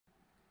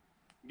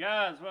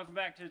Guys, welcome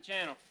back to the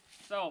channel.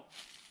 So,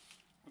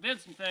 I did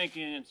some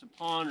thinking and some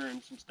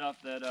pondering, some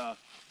stuff that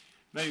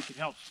maybe could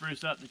help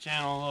spruce up the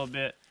channel a little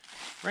bit.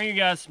 Bring you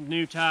guys some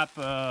new type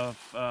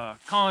of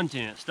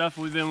content, stuff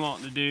we've been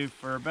wanting to do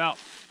for about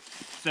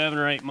 7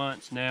 or 8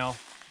 months now.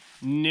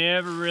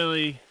 Never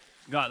really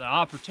got the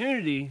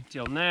opportunity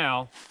till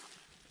now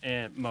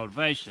and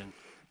motivation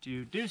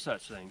to do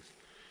such things.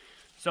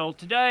 So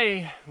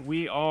today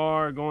we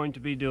are going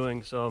to be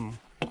doing some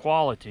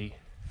quality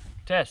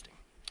testing.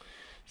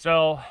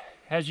 So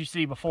as you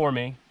see before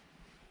me,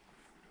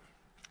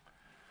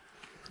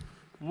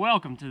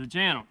 welcome to the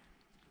channel.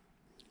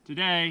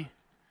 Today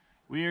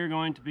we are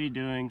going to be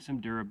doing some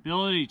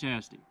durability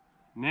testing.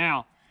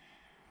 Now,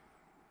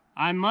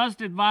 I must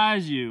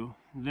advise you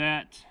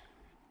that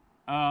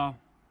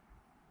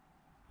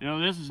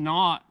this is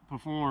not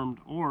performed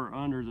or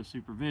under the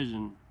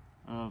supervision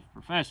of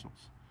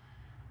professionals.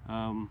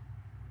 Hold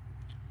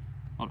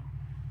on.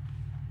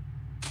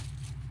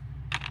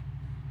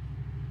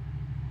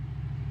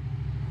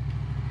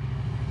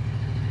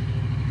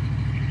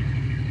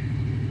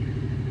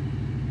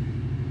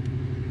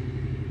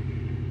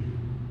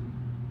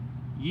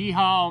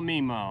 Yeehaw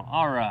Mimo.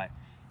 All right,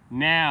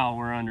 now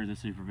we're under the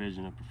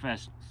supervision of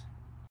professionals.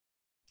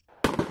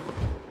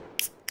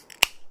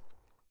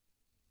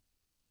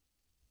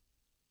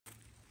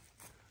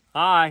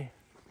 Hi,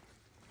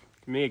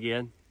 me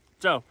again.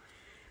 So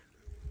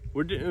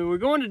we're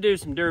going to do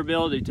some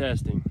durability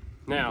testing.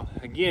 Now,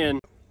 again,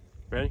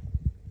 ready?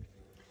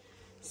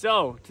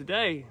 So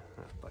today,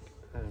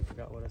 I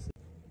forgot what I said.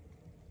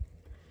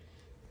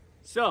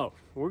 So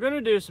we're going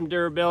to do some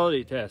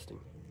durability testing.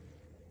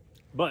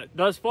 But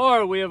thus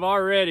far, we have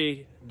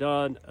already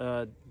done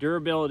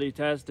durability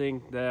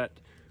testing that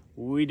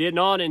we did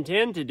not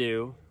intend to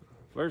do.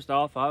 First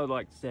off, I would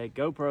like to say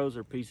GoPros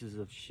are pieces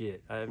of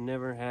shit. I have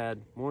never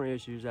had more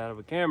issues out of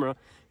a camera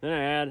than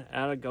I had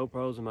out of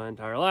GoPros in my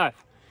entire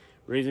life.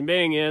 Reason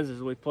being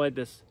is we played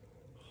this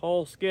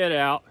whole skit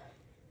out,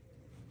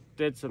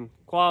 did some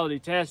quality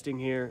testing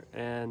here,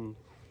 and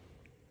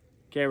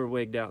camera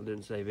wigged out and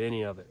didn't save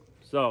any of it.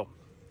 So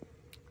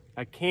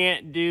I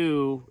can't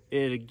do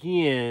it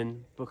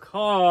again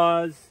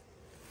because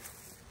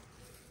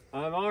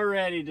I've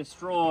already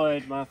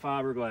destroyed my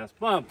fiberglass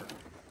bumper.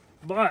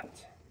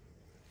 But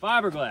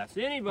fiberglass,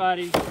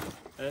 anybody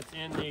that's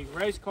in the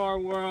race car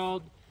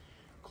world,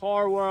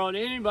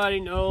 anybody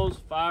knows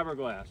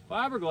fiberglass.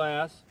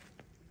 Fiberglass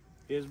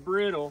is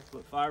brittle,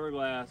 but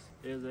fiberglass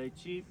is a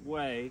cheap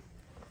way.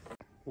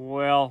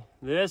 Well,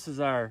 this is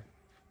our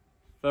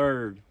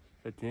third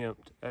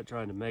attempt at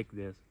trying to make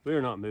this. We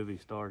are not movie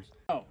stars.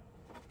 So,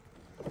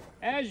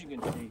 as you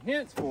can see,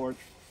 henceforth,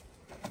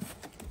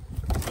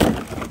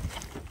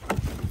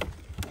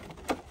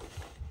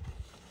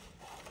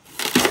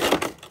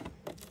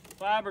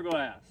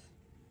 fiberglass.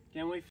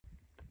 Can we?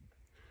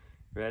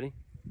 Ready?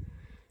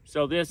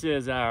 So this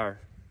is our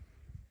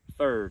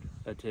third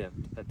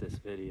attempt at this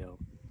video.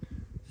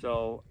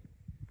 So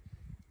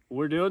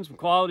we're doing some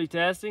quality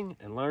testing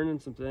and learning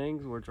some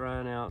things. We're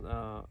trying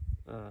out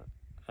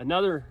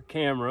another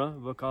camera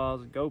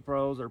because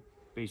GoPros are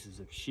pieces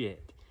of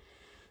shit.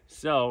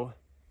 So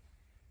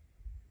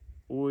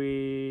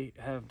we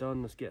have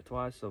done the skit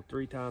twice, so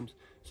 3 times.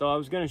 So I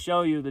was going to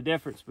show you the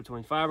difference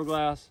between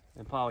fiberglass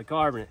and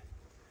polycarbonate.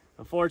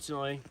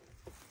 Unfortunately,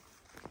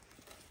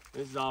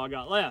 this is all I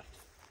got left.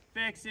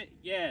 Fix it?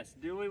 Yes.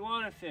 Do we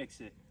want to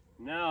fix it?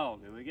 No.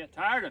 Do we get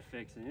tired of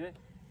fixing it?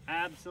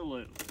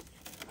 Absolutely.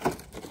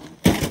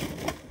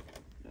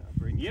 Now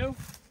bring you.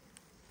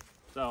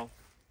 So,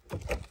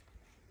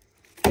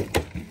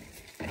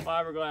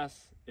 fiberglass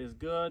is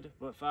good,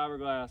 but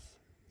fiberglass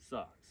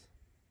sucks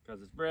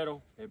because it's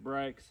brittle, it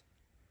breaks.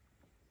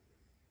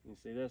 You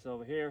see this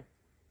over here?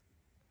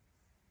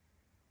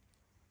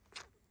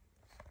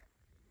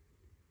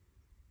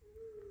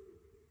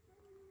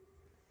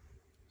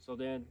 So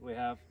then we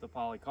have the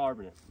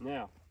polycarbonate.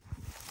 Now,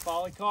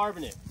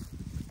 polycarbonate,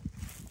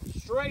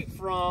 straight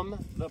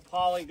from the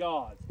poly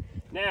gods.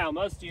 Now,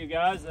 most of you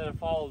guys that have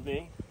followed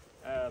me,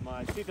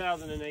 my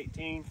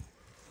 2018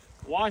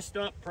 washed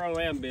up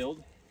Pro-Am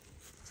build,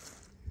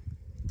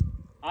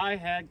 I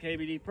had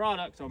KBD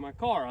products on my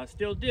car. I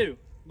still do,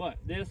 but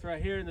this right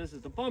here, this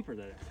is the bumper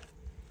that I have.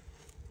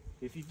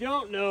 If you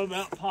don't know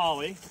about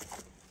poly,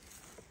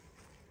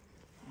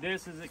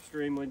 this is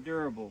extremely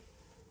durable.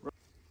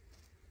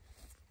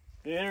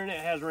 The internet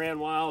has ran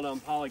wild on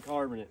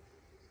polycarbonate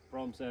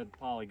from said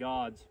poly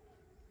gods.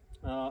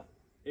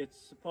 It's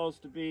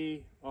supposed to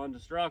be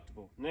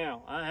indestructible.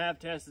 Now, I have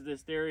tested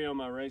this theory on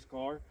my race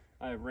car.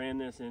 I have ran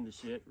this into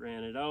shit,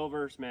 ran it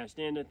over, smashed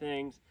into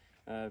things,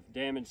 I've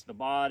damaged the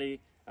body,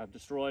 I've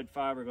destroyed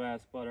fiberglass,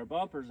 but our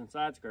bumpers and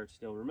side skirts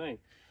still remain.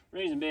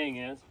 Reason being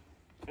is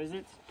it's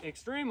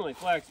extremely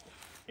flexible.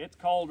 It's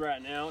cold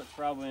right now. It's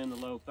probably in the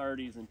low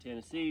 30s in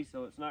Tennessee,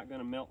 so it's not going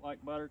to melt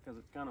like butter because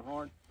it's kind of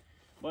hard.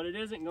 But it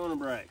isn't going to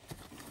break.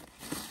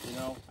 You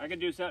know, I could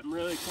do something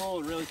really cool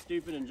and really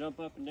stupid and jump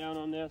up and down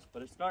on this,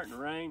 but it's starting to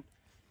rain.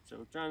 So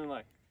we're trying to,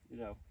 like, you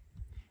know,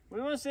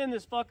 we want to send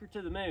this fucker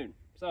to the moon.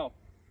 So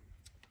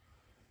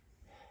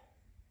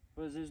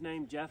what was his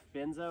name? Jeff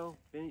Benzo?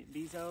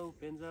 Benzo?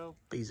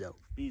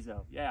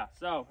 Bezo. Yeah.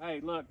 So,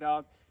 hey, look,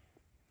 dog.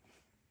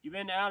 You've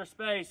been to outer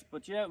space,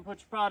 but you haven't put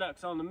your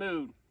products on the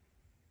moon.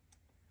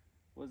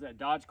 What was that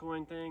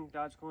Dogecoin thing?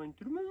 Dogecoin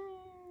to the moon.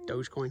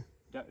 Dogecoin.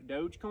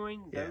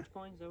 Dogecoin? Yeah.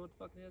 Dogecoin? Is that what the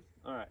fuck it is?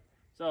 All right.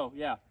 So,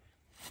 yeah.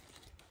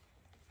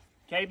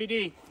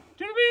 KBD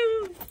to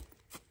the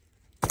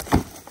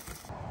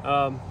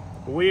moon.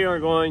 We are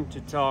going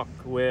to talk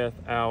with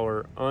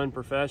our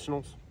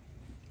unprofessionals.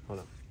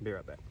 Hold on. Be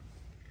right back.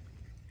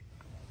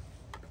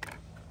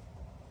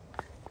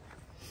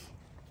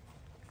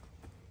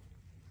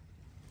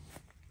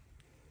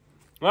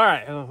 All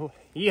right,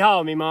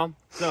 yeehaw me, Mom.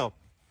 So,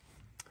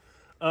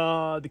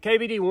 the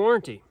KBD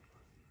warranty,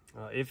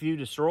 if you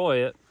destroy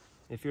it,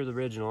 if you're the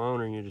original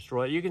owner and you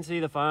destroy it, you can see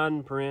the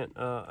fine print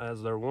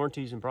as their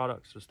warranties and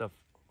products and stuff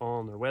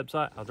on their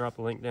website. I'll drop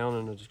a link down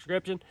in the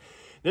description.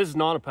 This is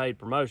not a paid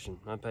promotion.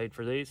 I paid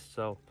for these,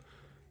 so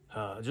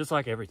just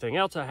like everything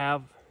else I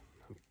have,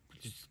 I'm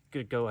just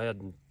gonna go ahead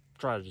and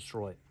try to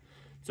destroy it.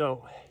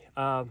 So,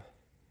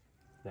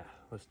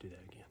 let's do that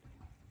again.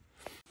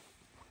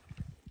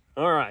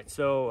 All right,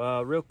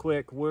 so real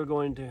quick, we're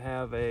going to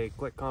have a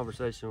quick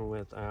conversation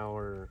with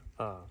our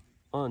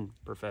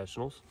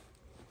unprofessionals.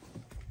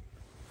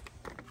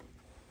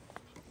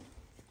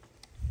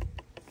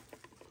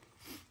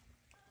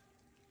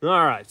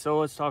 All right, so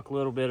let's talk a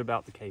little bit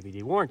about the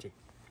KBD warranty.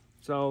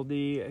 So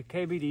the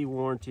KBD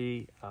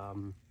warranty,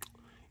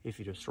 if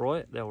you destroy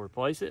it, they'll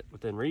replace it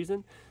within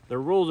reason. The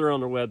rules are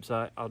on their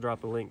website. I'll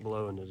drop a link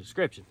below in the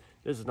description.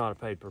 This is not a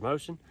paid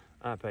promotion.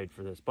 I paid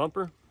for this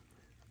bumper.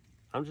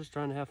 I'm just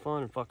trying to have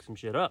fun and fuck some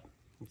shit up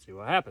and see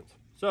what happens.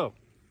 So,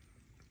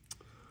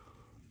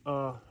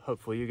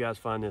 hopefully you guys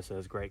find this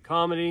as great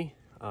comedy.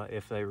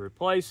 If they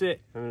replace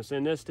it, I'm going to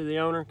send this to the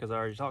owner because I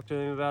already talked to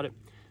him about it.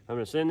 I'm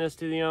going to send this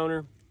to the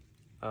owner.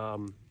 I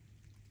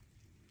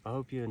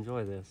hope you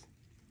enjoy this.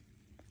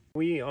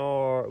 We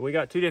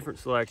got two different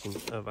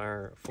selections of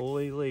our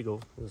fully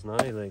legal. It's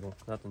not illegal.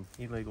 Nothing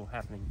illegal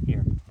happening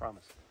here, I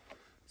promise.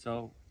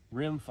 So,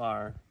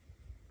 rimfire.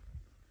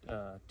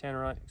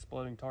 Tannerite,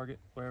 exploding target,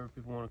 whatever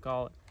people want to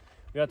call it.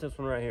 We got this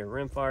one right here.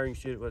 Rimfire, you can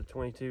shoot it with a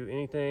 22.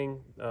 Anything,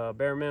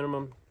 bare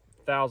minimum,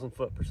 1,000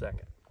 foot per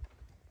second.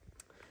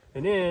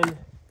 And then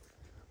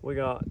we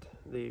got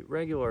the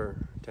regular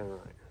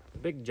Tannerite, the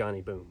big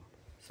Johnny Boom.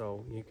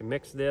 So you can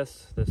mix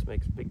this. This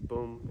makes big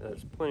boom.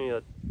 There's plenty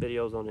of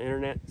videos on the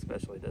internet,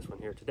 especially this one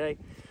here today.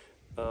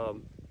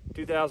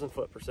 2,000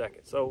 foot per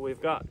second. So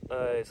we've got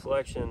a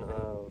selection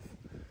of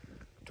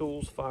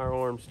tools,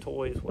 firearms,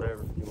 toys,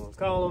 whatever you want to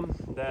call them,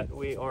 that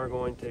we are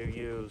going to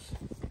use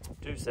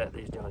to set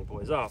these Johnny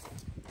Boys off.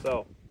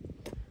 So,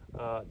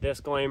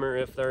 disclaimer,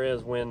 if there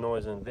is wind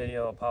noise in the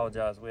video, I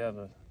apologize. We have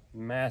a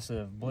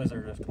massive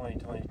blizzard of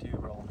 2022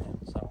 rolling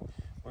in. So,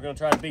 we're going to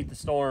try to beat the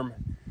storm,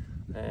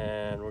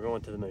 and we're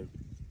going to the moon.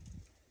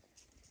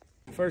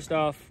 First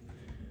off,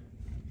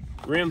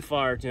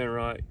 rimfire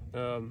Tannerite.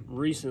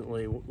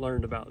 Recently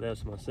learned about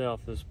this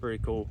myself. This is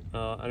pretty cool.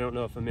 I don't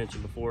know if I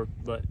mentioned before,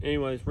 but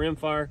anyways,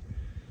 rimfire,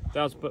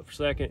 1,000 foot per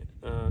second.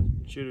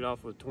 Shoot it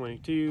off with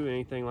 22,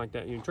 anything like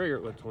that. You can trigger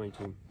it with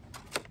 22.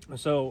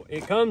 So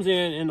it comes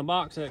in the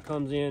box that it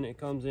comes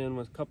in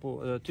with a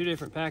couple, two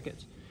different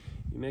packets.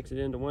 You mix it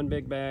into one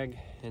big bag,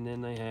 and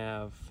then they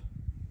have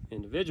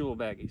individual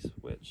baggies,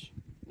 which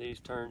these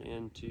turn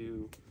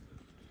into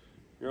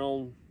your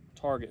own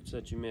targets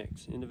that you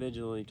mix,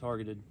 individually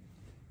targeted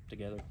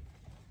together.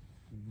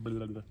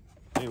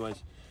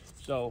 Anyways,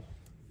 so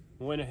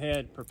went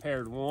ahead,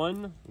 prepared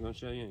one. I'm going to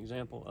show you an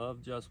example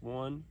of just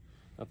one.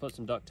 I put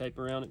some duct tape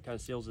around it, kind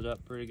of seals it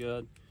up pretty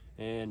good,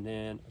 and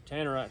then a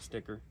Tannerite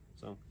sticker,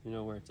 so you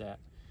know where it's at.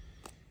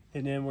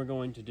 And then we're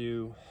going to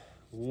do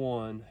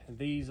one.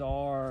 These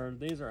are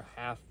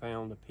 ½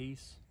 pound a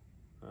piece,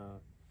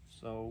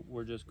 so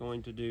we're just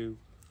going to do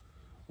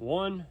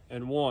one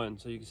and one,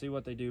 so you can see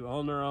what they do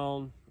on their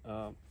own.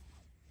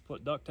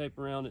 Put duct tape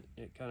around it.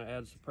 It kind of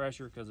adds the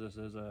pressure because this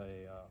is a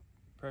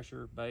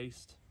pressure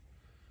based.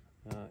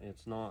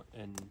 It's not,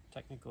 and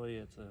technically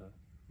it's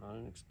not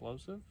an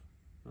explosive.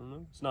 I don't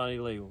know. It's not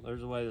illegal.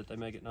 There's a way that they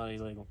make it not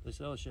illegal. They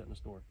sell shit in the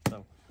store,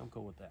 so I'm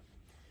cool with that.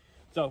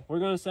 So we're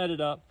going to set it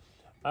up.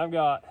 I've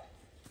got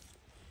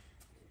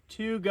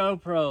 2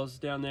 GoPros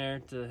down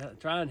there to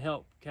try and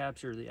help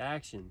capture the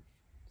action.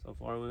 So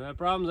far we've had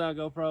problems out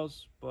of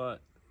GoPros,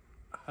 but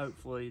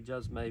hopefully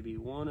just maybe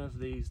one of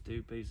these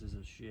 2 pieces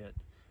of shit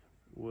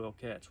will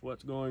catch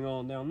what's going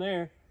on down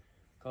there,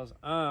 because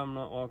I'm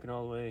not walking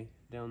all the way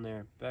down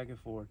there back and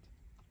forth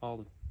all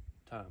the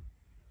time.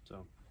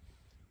 So,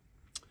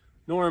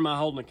 nor am I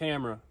holding the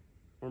camera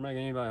or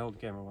making anybody hold the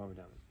camera while we're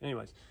down there.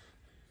 Anyways,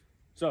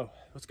 so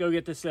let's go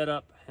get this set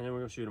up, and then we're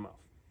gonna shoot them off.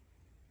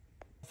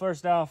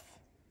 First off,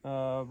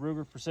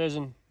 Ruger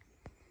Precision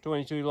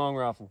 22 long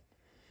rifle.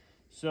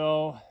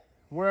 So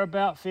we're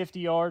about 50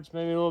 yards,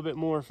 maybe a little bit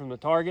more from the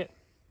target.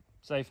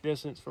 Safe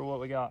distance for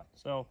what we got.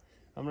 So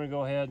I'm gonna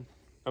go ahead,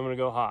 I'm gonna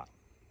go hot.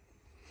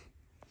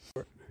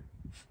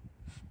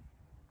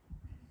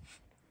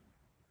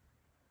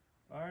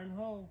 Fire in the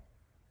hole.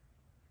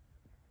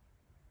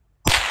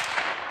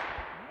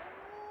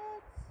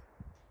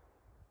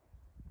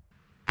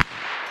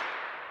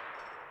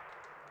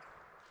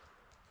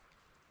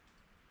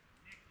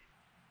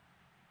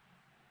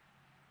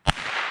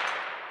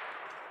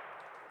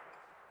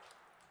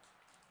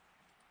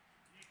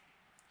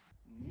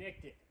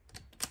 kicked it.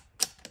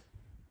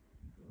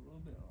 A little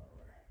bit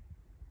lower.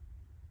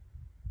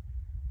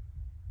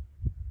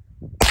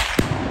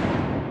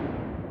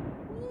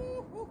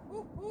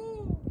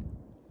 Woo-hoo-hoo-hoo.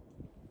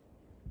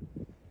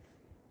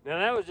 Now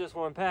that was just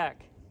one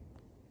pack.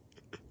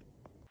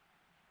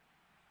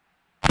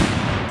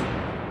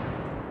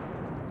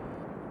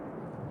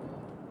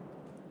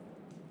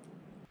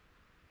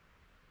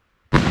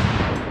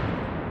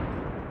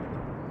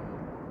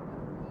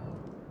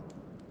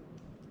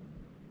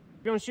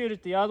 We're gonna shoot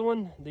at the other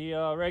one, the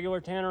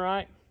regular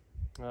Tannerite,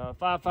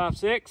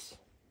 5.56,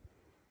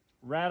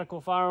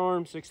 Radical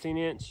firearm,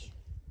 16-inch.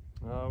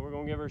 We're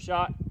gonna give her a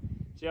shot,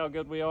 see how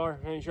good we are.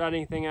 I haven't shot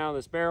anything out of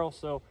this barrel,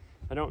 so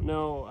I don't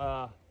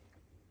know.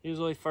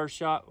 Usually first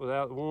shot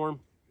without the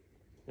warm,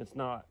 it's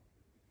not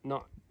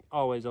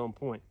always on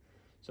point.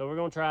 So we're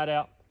gonna try it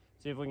out,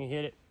 see if we can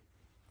hit it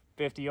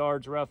 50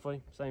 yards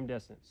roughly, same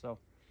distance. So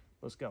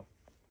let's go.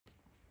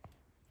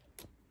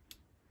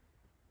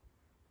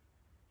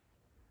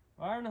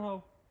 Fire in the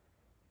hole.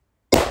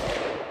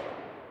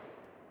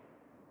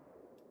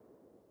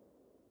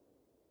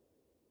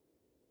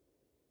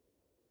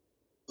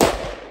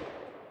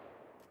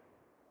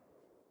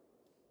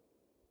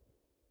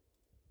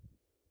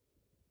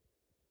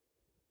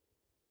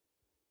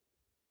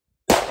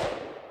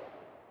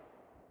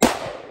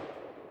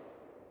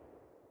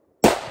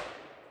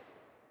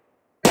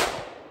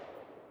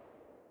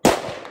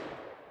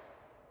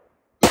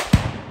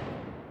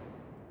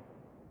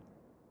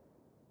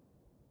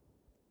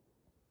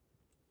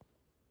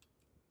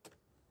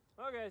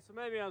 Okay, so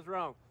maybe I was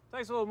wrong.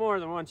 Takes a little more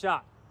than one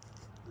shot.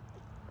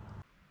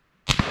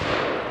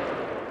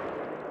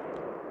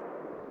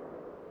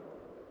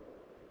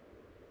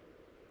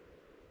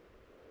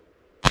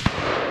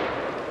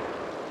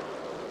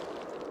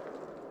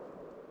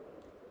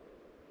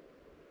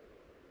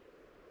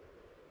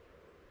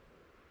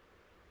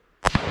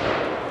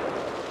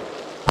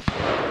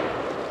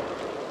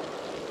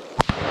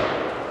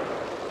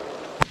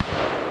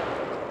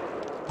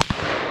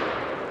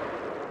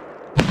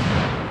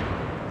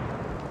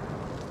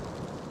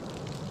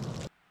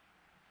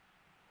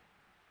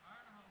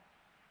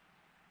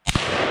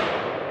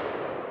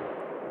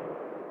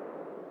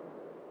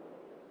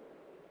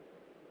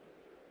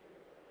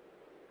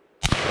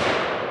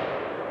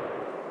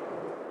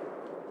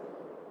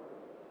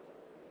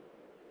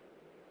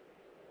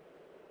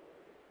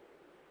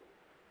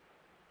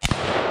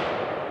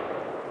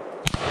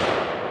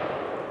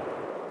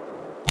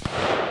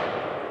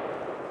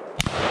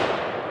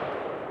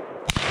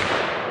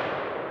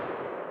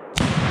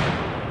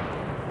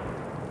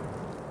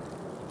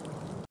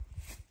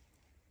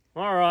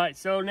 All right,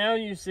 so now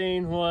you've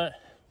seen what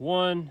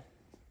one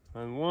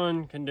and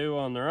one can do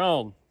on their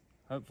own.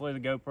 Hopefully the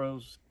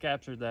GoPros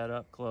captured that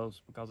up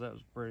close because that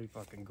was pretty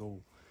fucking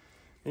cool.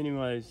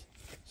 Anyways,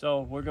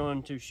 so we're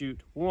going to shoot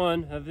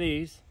one of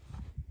these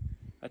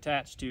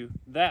attached to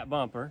that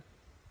bumper.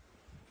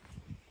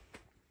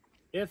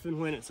 If and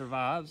when it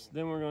survives,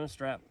 then we're going to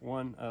strap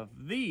one of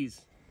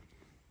these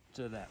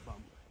to that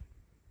bumper.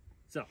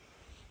 So,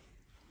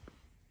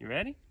 you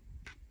ready?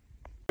 Here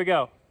we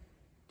go.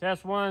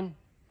 Test one,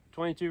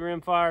 22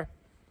 rim fire,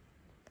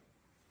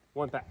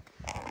 one pack.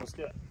 Let's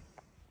do it.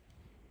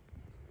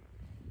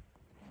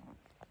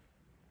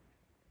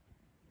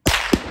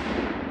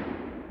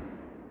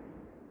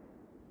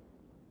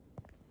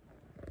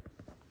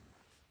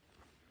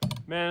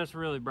 Man, that's a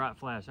really bright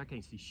flash. I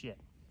can't see shit.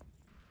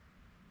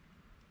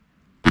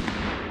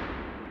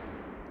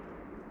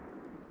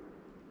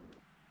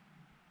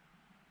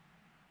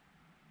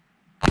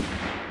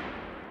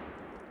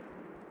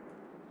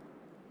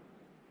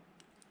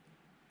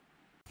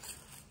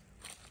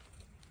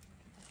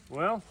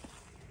 Well,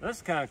 this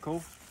is kind of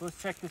cool.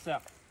 Let's check this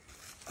out.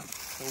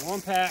 So one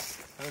pack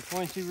of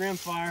 22 rim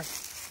fire.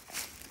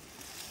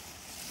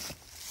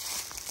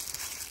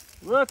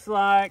 Looks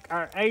like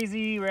our AZ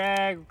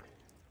Rag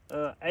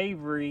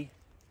Avery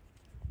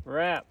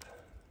wrap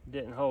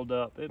didn't hold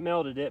up. It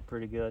melted it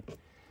pretty good.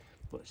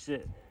 But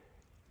shit,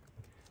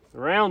 the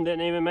round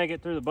didn't even make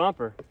it through the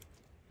bumper.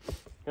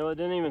 Hell, it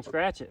didn't even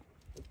scratch it.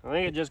 I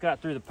think it just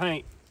got through the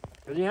paint.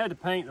 Because you had to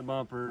paint the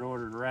bumper in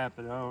order to wrap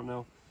it. I don't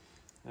know.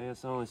 I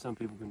guess only some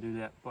people can do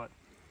that, but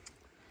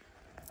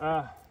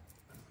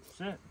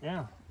shit,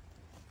 yeah.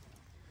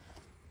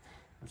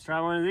 Let's try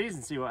one of these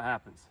and see what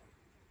happens.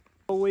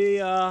 We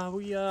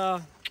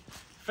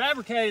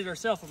fabricated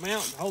ourselves a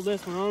mount to hold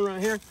this one on right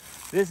here.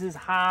 This is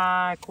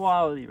high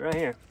quality right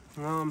here.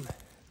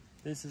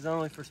 This is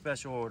only for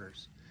special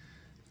orders,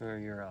 or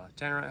your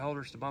Tannerite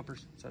holders to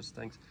bumpers, such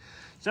things.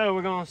 So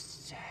we're going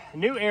to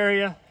new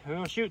area. We're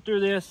going to shoot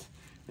through this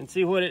and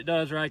see what it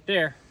does right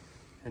there,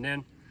 and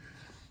then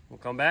we'll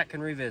come back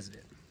and revisit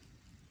it.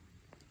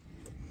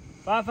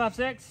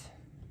 5.56,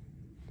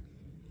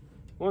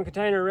 one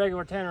container of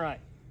regular Tannerite.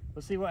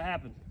 Let's see what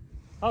happened.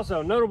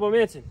 Also, notable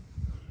mention,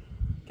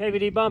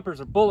 KVD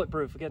bumpers are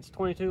bulletproof against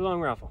 22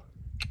 long rifle.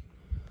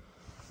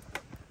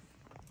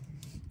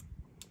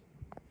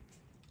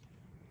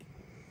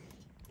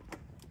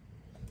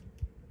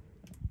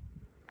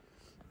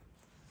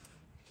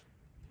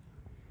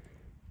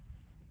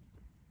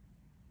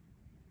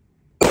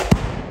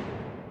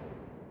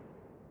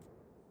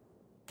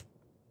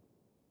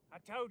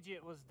 told you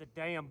it was the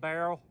damn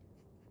barrel.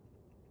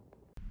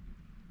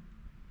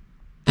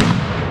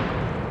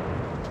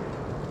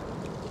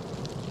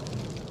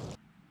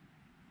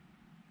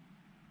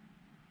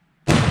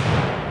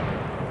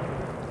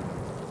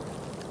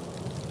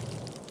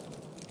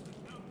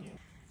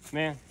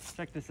 Man,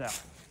 check this out.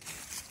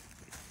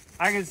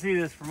 I can see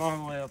this from all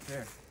the way up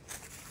there.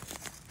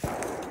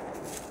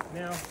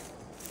 Now,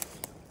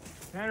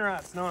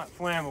 tannerite's not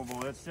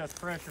flammable, it's just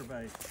pressure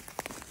based.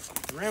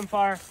 The rim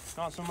fire,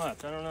 not so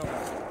much, I don't know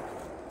about that.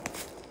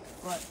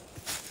 But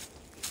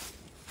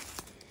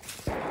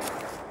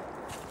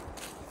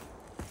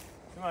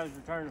somebody's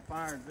returning the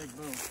fire and big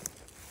boom.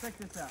 Check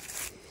this out.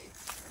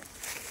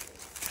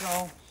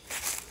 So,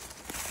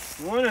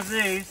 one of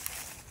these,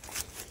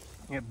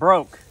 it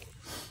broke.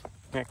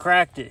 It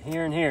cracked it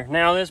here and here.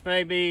 Now this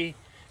may be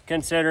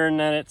considering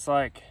that it's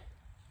like,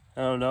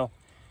 I don't know,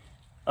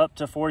 up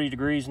to 40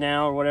 degrees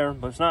now or whatever,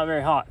 but it's not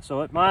very hot. So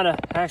it might have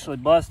actually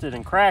busted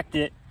and cracked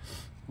it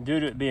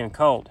due to it being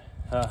cold.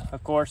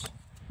 Of course,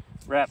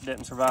 wrap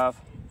didn't survive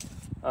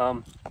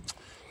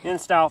in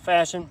style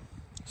fashion.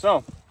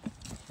 So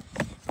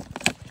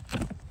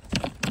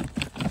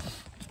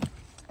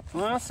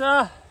let's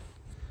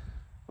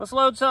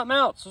load something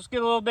else. Let's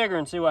get a little bigger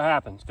and see what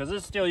happens, because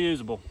it's still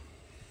usable.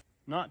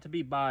 Not to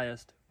be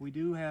biased, we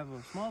do have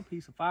a small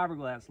piece of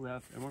fiberglass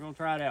left, and we're going to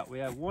try it out. We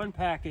have one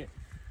packet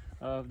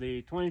of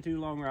the 22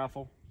 long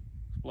rifle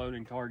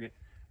exploding target.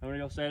 I'm going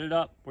to go set it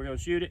up. We're going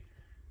to shoot it.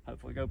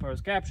 Hopefully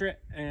GoPros capture it,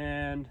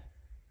 and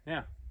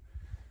yeah.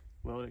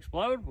 Will it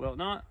explode? Will it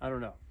not? I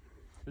don't know.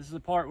 This is the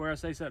part where I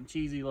say something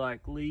cheesy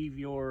like leave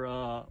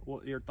your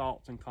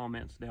thoughts and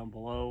comments down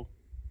below,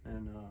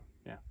 and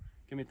yeah,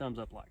 give me a thumbs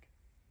up like.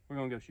 We're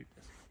going to go shoot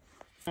this.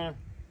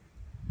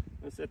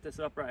 Let's set this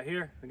up right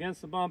here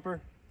against the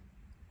bumper.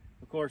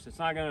 Of course, it's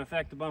not going to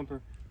affect the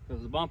bumper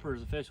because the bumper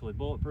is officially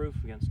bulletproof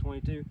against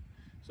 22.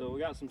 So we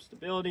got some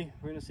stability.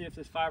 We're going to see if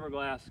this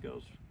fiberglass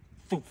goes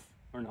poof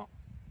or not.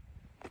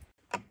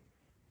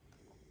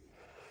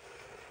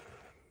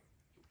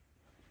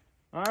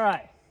 All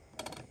right,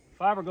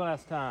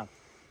 fiberglass time.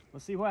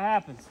 Let's see what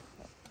happens.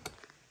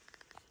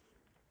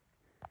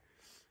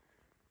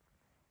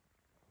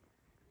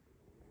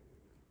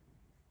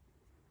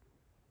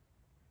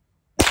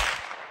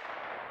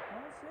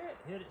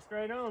 Hit it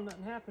straight on,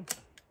 nothing happened.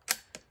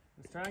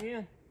 Let's try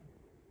again.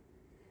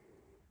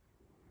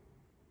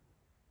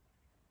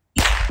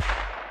 Hit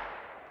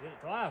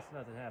it twice,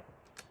 nothing happened.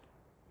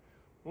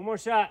 One more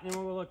shot and then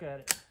we'll go look at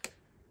it.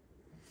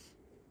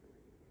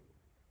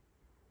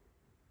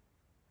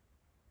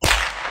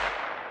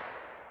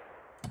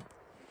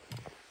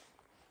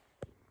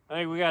 I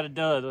think we got a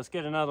dud. Let's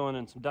get another one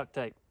and some duct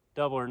tape.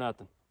 Double or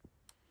nothing.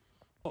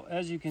 Well,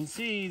 as you can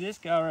see, this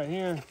guy right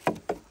here,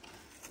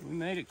 we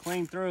made it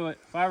clean through it.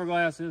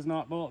 Fiberglass is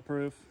not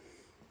bulletproof.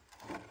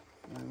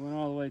 It went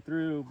all the way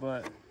through,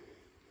 but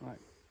like,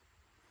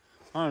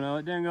 I don't know,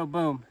 it didn't go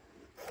boom.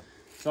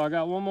 So I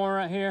got one more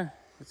right here.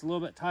 It's a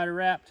little bit tighter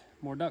wrapped,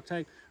 more duct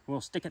tape.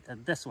 We'll stick it to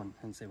this one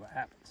and see what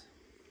happens.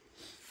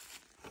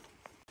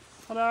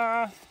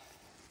 Ta-da!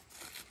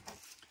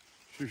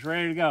 She's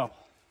ready to go.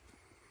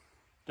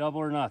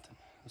 Double or nothing.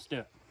 Let's do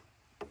it.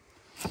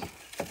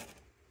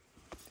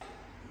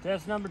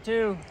 Test number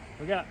 2.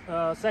 We got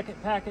a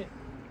second packet.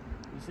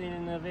 You've seen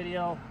in the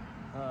video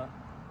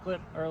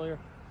clip earlier.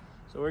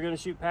 So we're going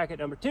to shoot packet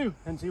number 2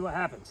 and see what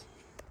happens.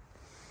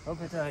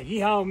 Hope it's a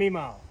yee-haw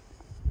me-maw.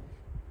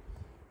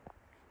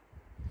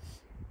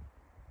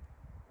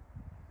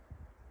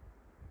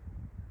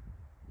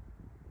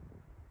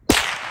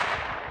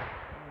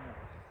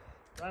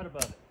 Right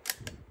above it.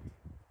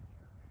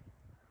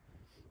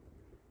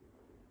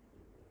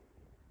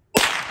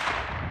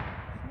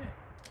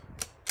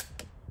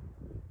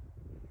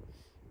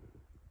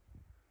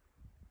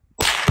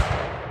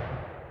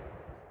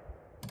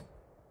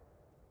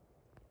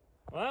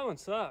 Well, that one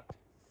sucked.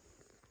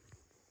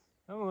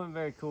 That one wasn't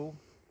very cool.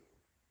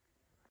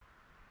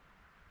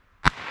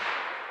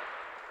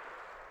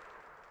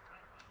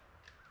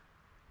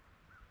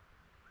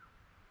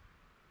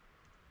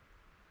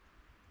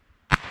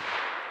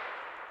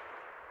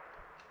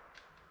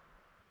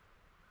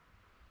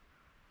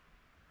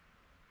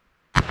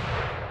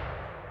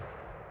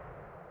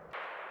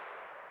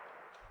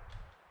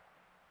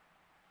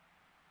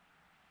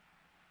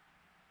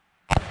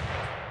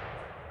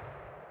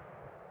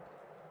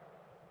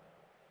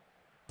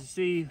 You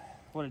see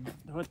what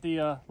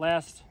the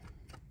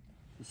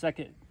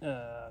second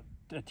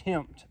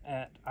attempt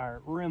at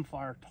our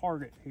rimfire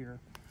target here.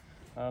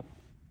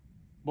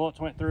 Bullets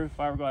went through.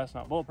 Fiberglass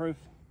not bulletproof.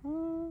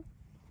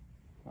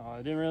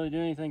 It didn't really do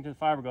anything to the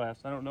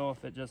fiberglass. I don't know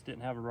if it just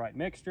didn't have the right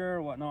mixture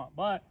or whatnot,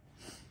 but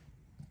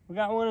we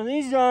got one of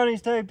these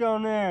Johnnies taped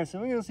on there,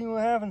 so we're gonna see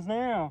what happens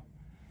now.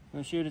 I'm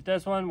gonna shoot at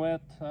this one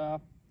with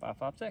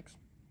 5.56.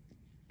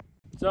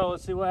 So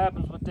let's see what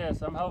happens with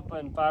this. I'm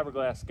hoping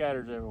fiberglass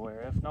scatters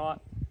everywhere. If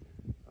not,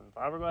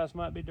 fiberglass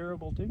might be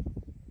durable too.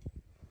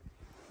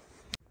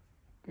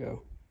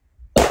 Go.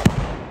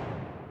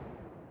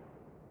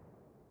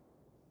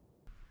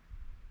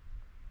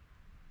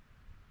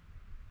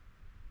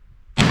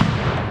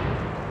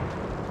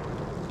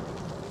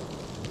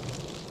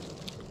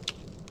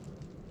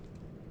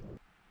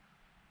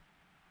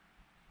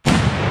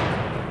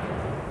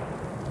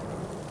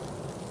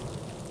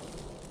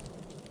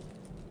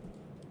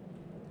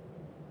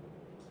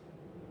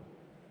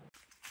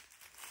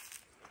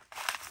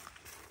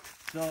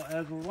 So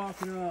as we're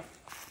walking up,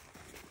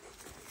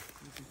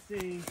 you can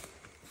see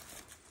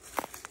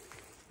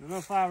there's no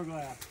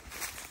fiberglass.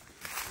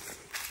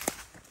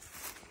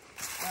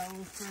 That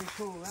one's pretty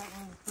cool. That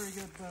one's a pretty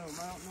good boom.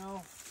 I don't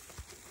know.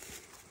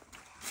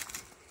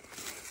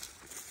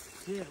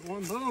 Shit,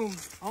 one boom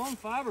on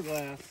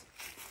fiberglass.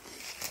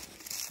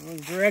 It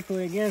was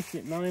directly against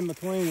it, not in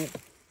between it.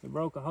 It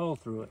broke a hole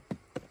through it.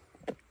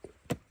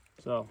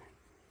 So,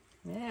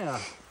 yeah.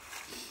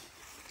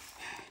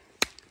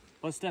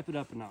 Let's step it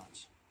up a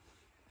notch.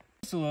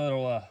 Just a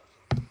little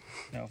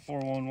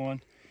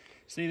 411.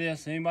 See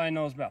this? Anybody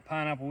knows about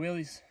Pineapple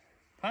Willie's?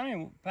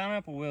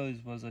 Pineapple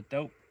Willie's was a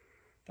dope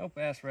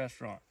ass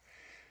restaurant.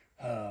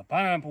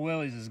 Pineapple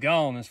Willie's is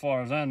gone as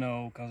far as I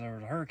know because there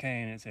was a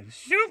hurricane and it said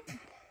shoop,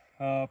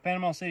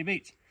 Panama City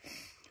Beach.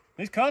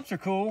 These cups are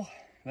cool.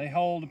 They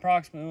hold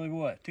approximately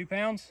what, 2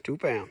 pounds? 2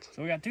 pounds.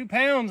 So we got 2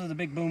 pounds of the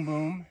big boom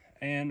boom,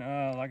 and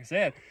like I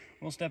said,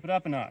 we'll step it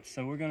up a notch.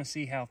 So we're gonna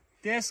see how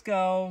this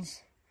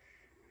goes,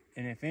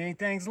 and if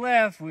anything's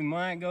left, we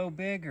might go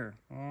bigger.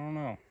 I don't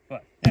know,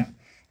 but yeah,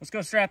 let's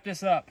go strap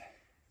this up,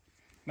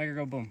 make her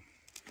go boom.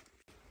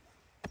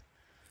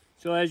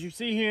 So as you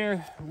see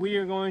here, we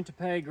are going to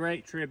pay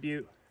great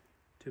tribute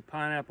to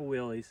Pineapple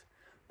Willie's.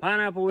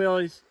 Pineapple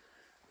Willie's,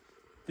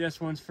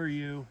 this one's for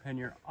you and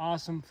your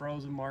awesome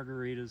frozen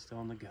margaritas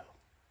on the go.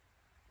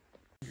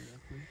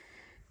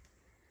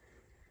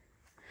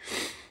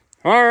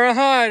 All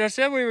right, I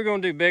said we were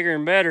going to do bigger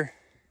and better.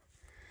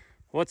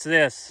 What's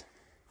this?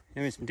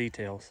 Give me some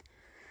details.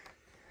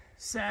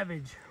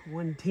 Savage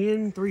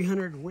 110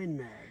 300 Win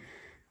Mag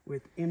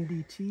with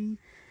MDT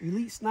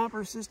Elite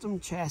Sniper System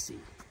chassis.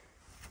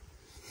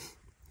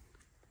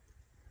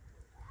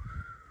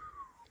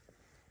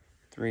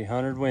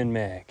 .300 Win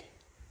Mag.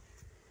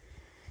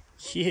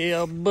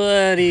 Yeah,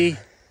 buddy.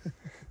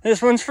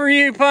 This one's for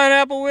you,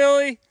 Pineapple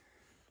Willie.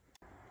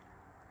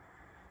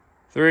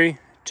 3,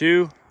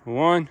 2,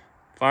 1.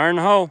 Fire in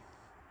the hole.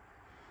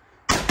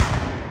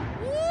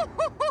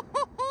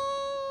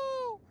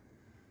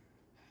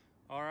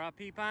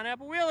 R.I.P.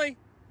 Pineapple Willie.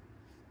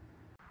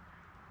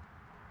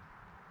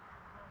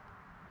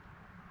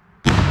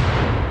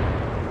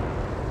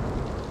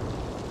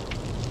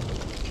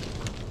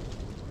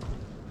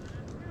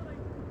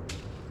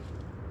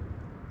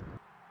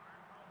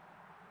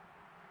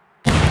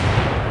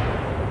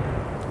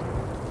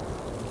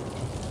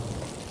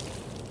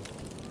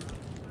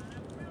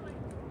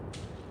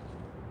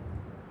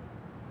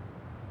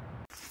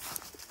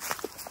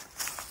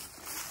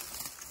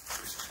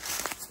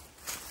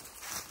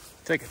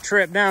 Take a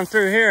trip down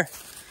through here,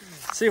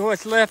 see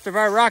what's left of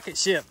our rocket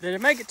ship. Did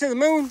it make it to the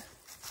moon?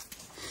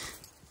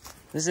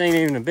 This ain't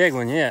even a big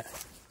one yet,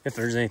 if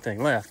there's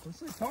anything left.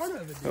 Let's say part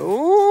of it.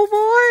 Oh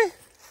boy,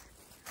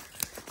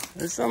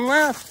 there's some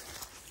left.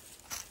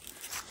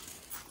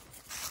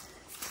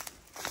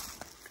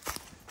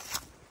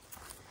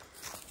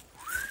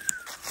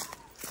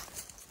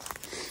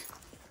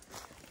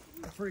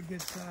 Pretty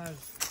good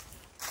size.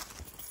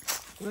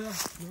 Well,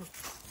 not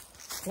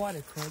quite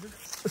a crater.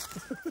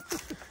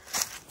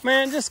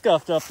 Man, just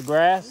scuffed up the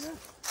grass.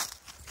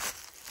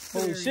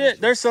 Yeah. Holy shit,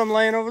 there's some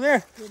laying over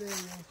there. It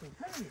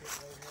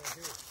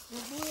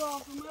blew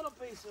off the metal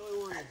piece that we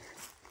wanted.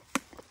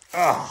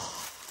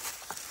 Oh,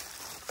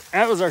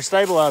 that was our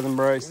stabilizing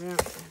brace. Yeah,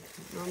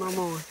 no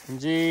more.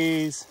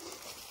 Jeez.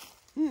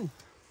 Where's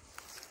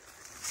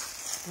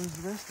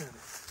the rest of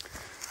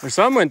it? Or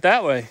some went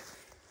that way.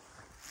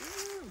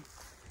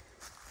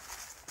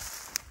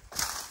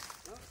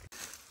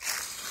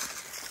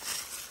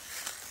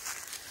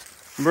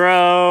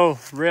 Bro,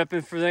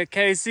 ripping for that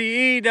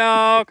KCE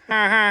dog.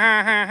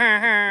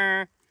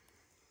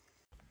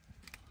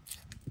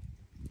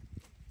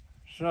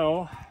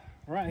 So,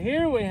 right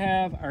here we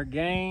have our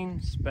gain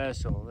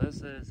special.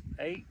 This is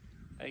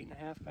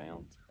 8.5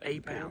 pounds.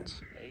 8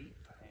 pounds. 8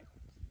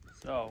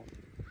 pounds. So,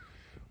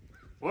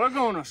 we're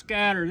gonna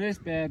scatter this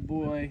bad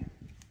boy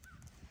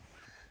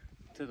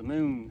to the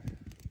moon.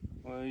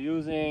 We're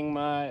using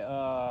my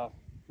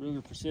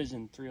Ruger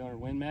Precision 300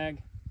 Win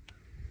Mag.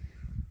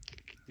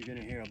 You're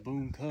gonna hear a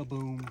boom,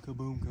 kaboom,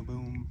 kaboom,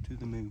 kaboom to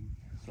the moon.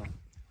 So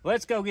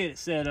let's go get it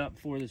set up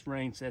before this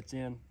rain sets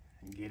in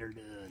and get her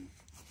done.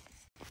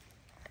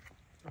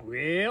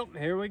 Well,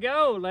 here we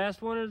go.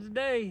 Last one of the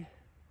day.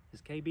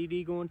 Is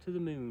KBD going to the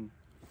moon?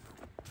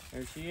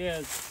 There she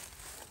is.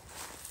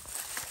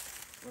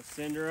 Let's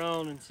send her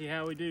on and see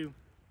how we do.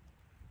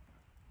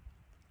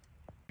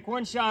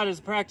 One shot is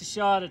a practice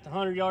shot at the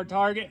 100-yard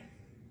target.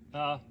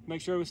 Make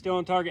sure we're still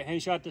on target.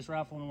 Hadn't shot this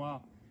rifle in a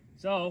while.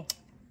 So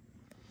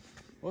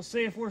we'll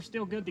see if we're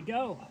still good to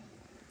go.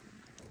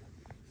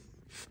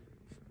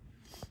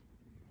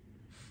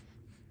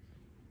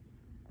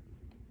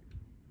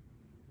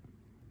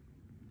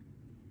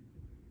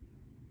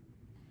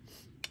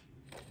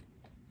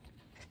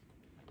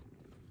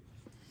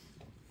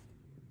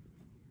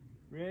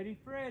 Ready,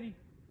 Freddy.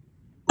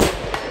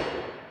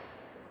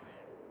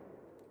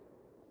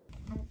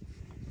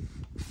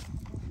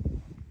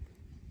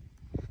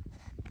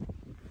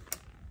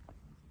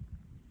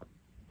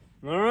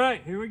 All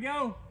right, here we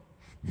go.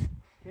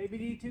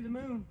 KBD to the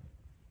moon.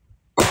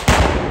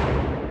 Holy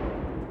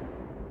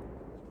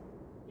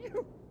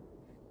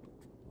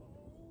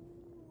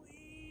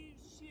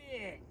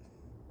shit.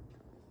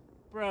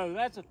 Bro,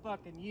 that's a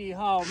fucking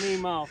yeehaw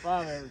meemaw if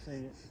I've ever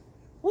seen it.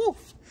 Woo!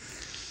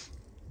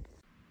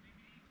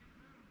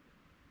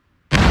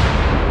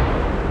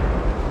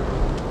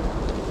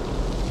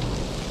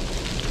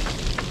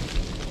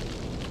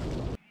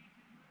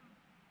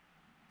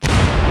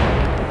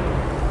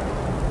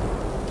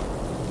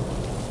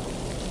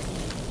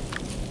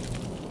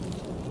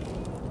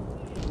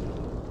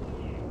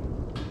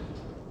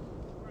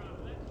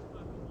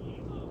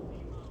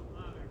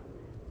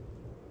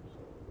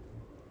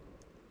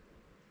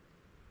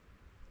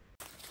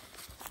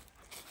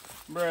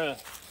 Bruh,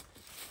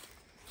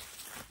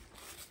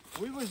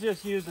 we was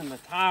just using the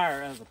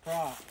tire as a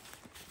prop,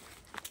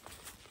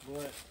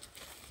 but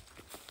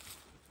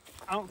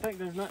I don't think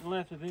there's nothing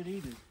left of it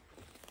either.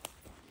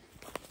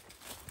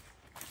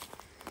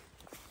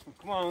 Well,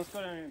 come on, let's go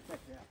down here and check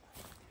it out.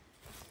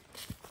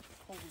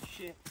 Holy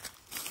shit.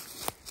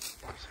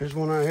 There's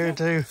one right here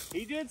too.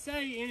 He did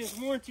say in his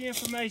warranty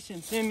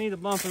information, send me the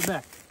bumper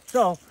back.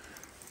 So,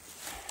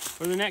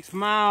 for the next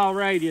mile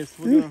radius,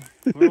 we're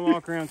gonna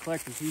walk around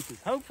collecting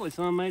pieces. Hopefully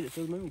someone made it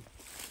to the moon.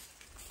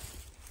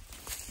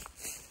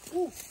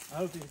 Ooh, I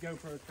hope his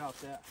GoPro caught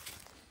that.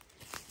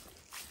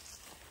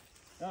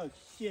 Oh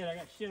shit, I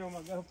got shit on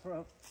my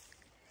GoPro.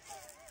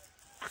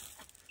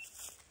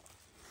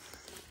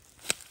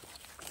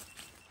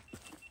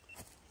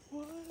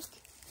 What?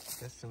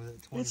 That's some of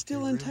that It's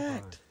still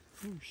intact.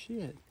 Oh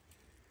shit.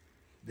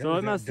 That So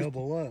was it must have,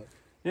 double up.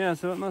 yeah,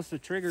 so it must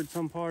have triggered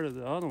some part of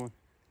the other one.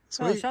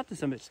 Sweet. Oh, I shot this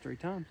some bitch 3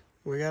 times.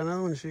 We got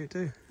another one to shoot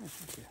too. Oh,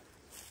 fuck yeah.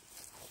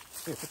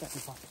 Here, put that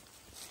in your pocket.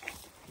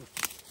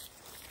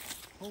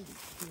 Holy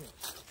shit.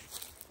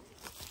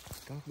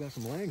 Talk about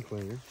some land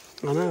cleaner.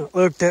 I know.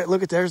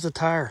 Look at there's the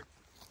tire.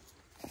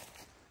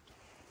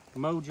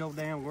 Mowed your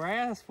damn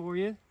grass for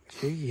you.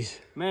 Jeez.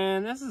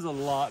 Man, this is a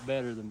lot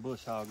better than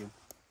bush hogging.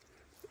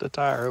 The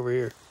tire over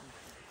here.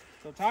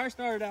 So tire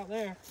started out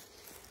there.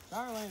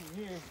 Tire landed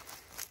here.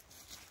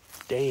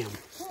 Damn.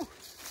 Whew.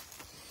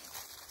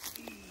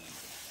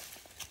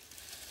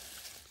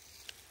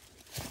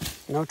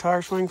 No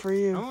tire swing for I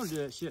you? want to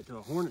do that shit to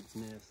a hornet's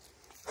nest.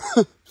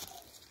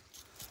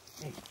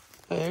 Hey,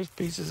 there's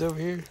pieces over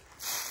here.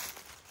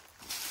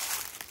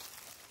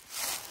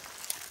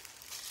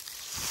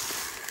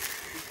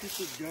 It's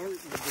just the dirt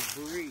and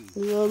debris.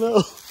 Yeah, I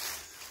know.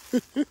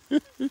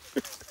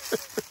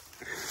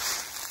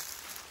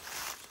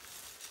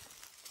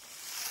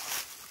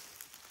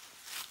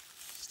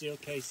 Still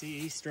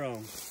KCE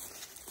strong.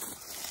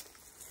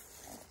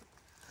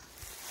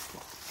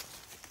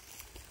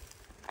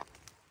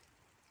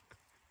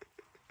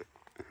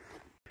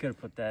 Could have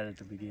put that at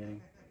the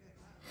beginning.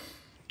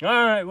 All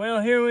right,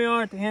 well, here we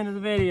are at the end of the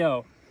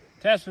video.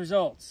 Test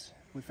results.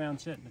 We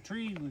found shit in the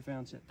trees. We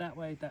found shit that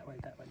way, that way,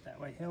 that way,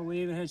 that way. Hell,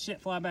 we even had shit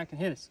fly back and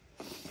hit us.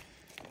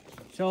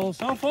 So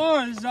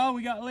far, this is all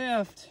we got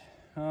left.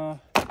 I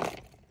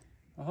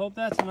hope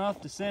that's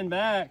enough to send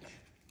back.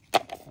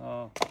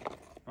 I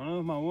don't know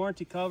if my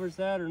warranty covers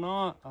that or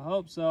not. I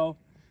hope so.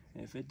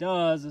 If it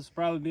does, this will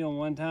probably be a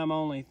one-time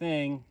only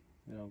thing.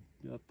 You know,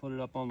 you'll put it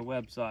up on the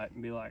website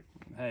and be like,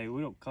 hey,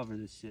 we don't cover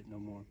this shit no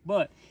more.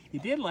 But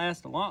it did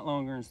last a lot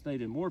longer and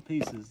stayed in more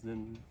pieces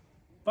than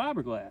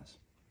fiberglass.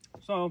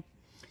 So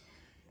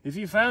if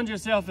you found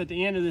yourself at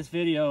the end of this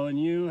video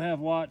and you have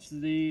watched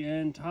the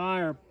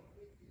entire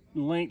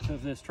length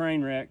of this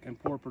train wreck and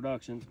poor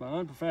productions by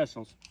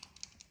unprofessionals,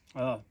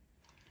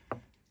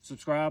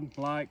 subscribe,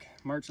 like,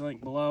 merch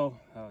link below,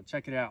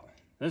 check it out.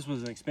 This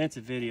was an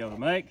expensive video to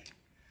make.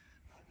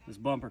 This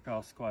bumper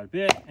costs quite a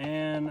bit,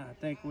 and I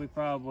think we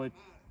probably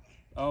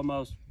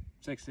almost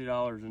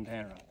 $60 in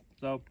tanner.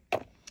 So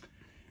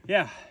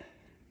yeah,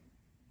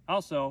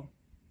 also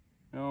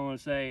I want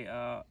to say,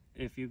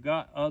 if you've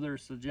got other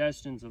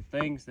suggestions of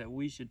things that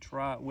we should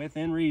try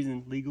within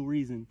reason, legal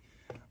reason,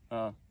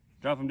 drop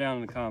them down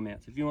in the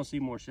comments. If you want to see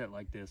more shit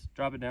like this,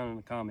 drop it down in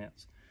the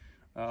comments.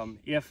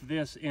 If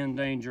this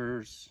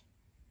endangers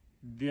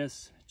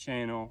this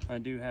channel, I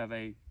do have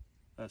a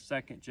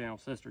second channel,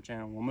 sister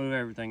channel. We'll move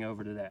everything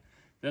over to that.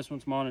 This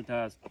one's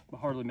monetized. I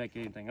hardly make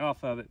anything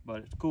off of it,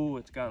 but it's cool.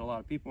 It's got a lot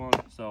of people on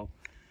it. So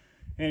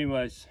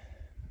anyways,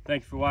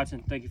 thank you for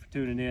watching. Thank you for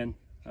tuning in.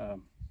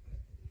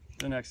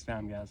 Till next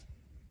time, guys.